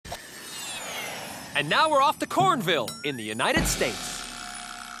And now we're off to Cornville in the United States.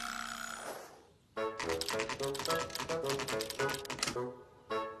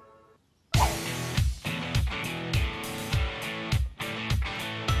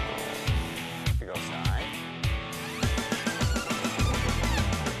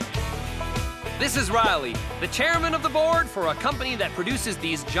 This is Riley, the chairman of the board for a company that produces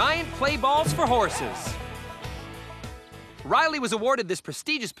these giant play balls for horses. Riley was awarded this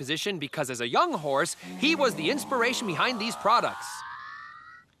prestigious position because as a young horse, he was the inspiration behind these products.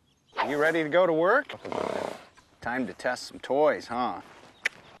 You ready to go to work? Time to test some toys, huh?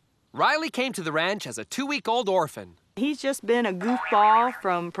 Riley came to the ranch as a 2-week-old orphan. He's just been a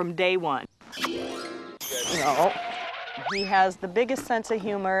goofball from day one. No. He has the biggest sense of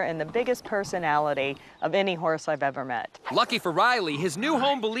humor and the biggest personality of any horse I've ever met. Lucky for Riley, his new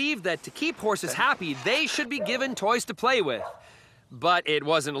home believed that to keep horses happy, they should be given toys to play with. But it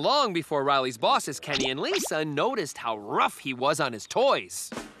wasn't long before Riley's bosses, Kenny and Lisa, noticed how rough he was on his toys.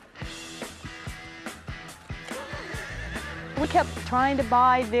 We kept trying to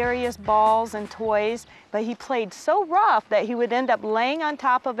buy various balls and toys, but he played so rough that he would end up laying on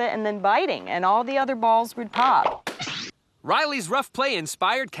top of it and then biting, and all the other balls would pop. Riley's rough play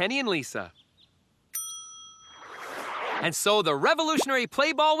inspired Kenny and Lisa. And so the revolutionary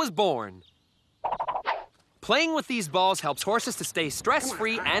play ball was born. Playing with these balls helps horses to stay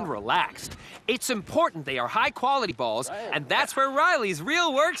stress-free and relaxed. It's important they are high-quality balls, and that's where Riley's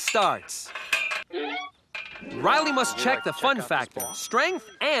real work starts. Riley must check the fun factor, strength,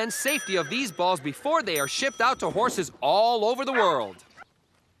 and safety of these balls before they are shipped out to horses all over the world.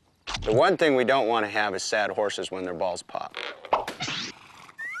 The one thing we don't want to have is sad horses when their balls pop.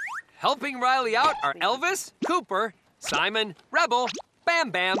 Helping Riley out are Elvis, Cooper, Simon, Rebel,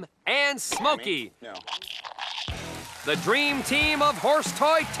 Bam Bam, and Smokey. No. The dream team of horse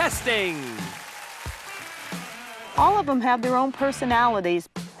toy testing. All of them have their own personalities.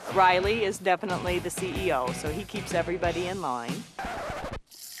 Riley is definitely the CEO, so he keeps everybody in line.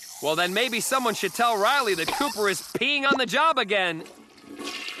 Well, then maybe someone should tell Riley that Cooper is peeing on the job again.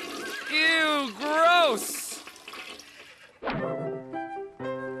 Ew, gross!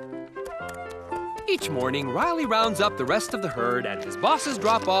 Each morning, Riley rounds up the rest of the herd and his bosses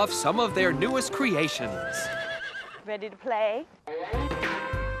drop off some of their newest creations. Ready to play?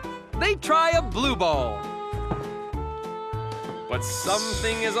 They try a blue ball. But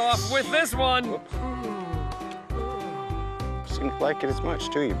something is off with this one. Seems like it as much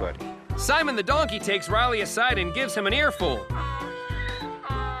to you, buddy. Simon the donkey takes Riley aside and gives him an earful.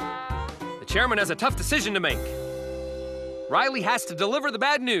 The chairman has a tough decision to make. Riley has to deliver the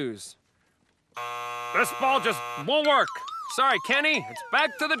bad news. This ball just won't work. Sorry, Kenny, it's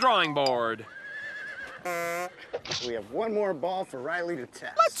back to the drawing board. We have one more ball for Riley to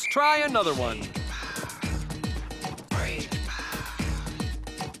test. Let's try another one.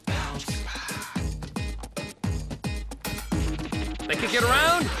 They kick it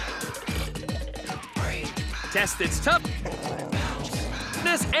around. Test its toughness,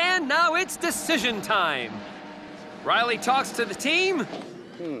 and now it's decision time. Riley talks to the team.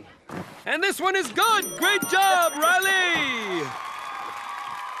 And this one is good. Great job, Riley!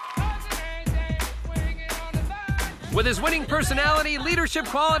 With his winning personality, leadership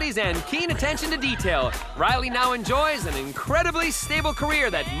qualities, and keen attention to detail, Riley now enjoys an incredibly stable career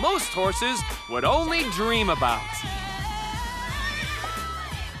that most horses would only dream about.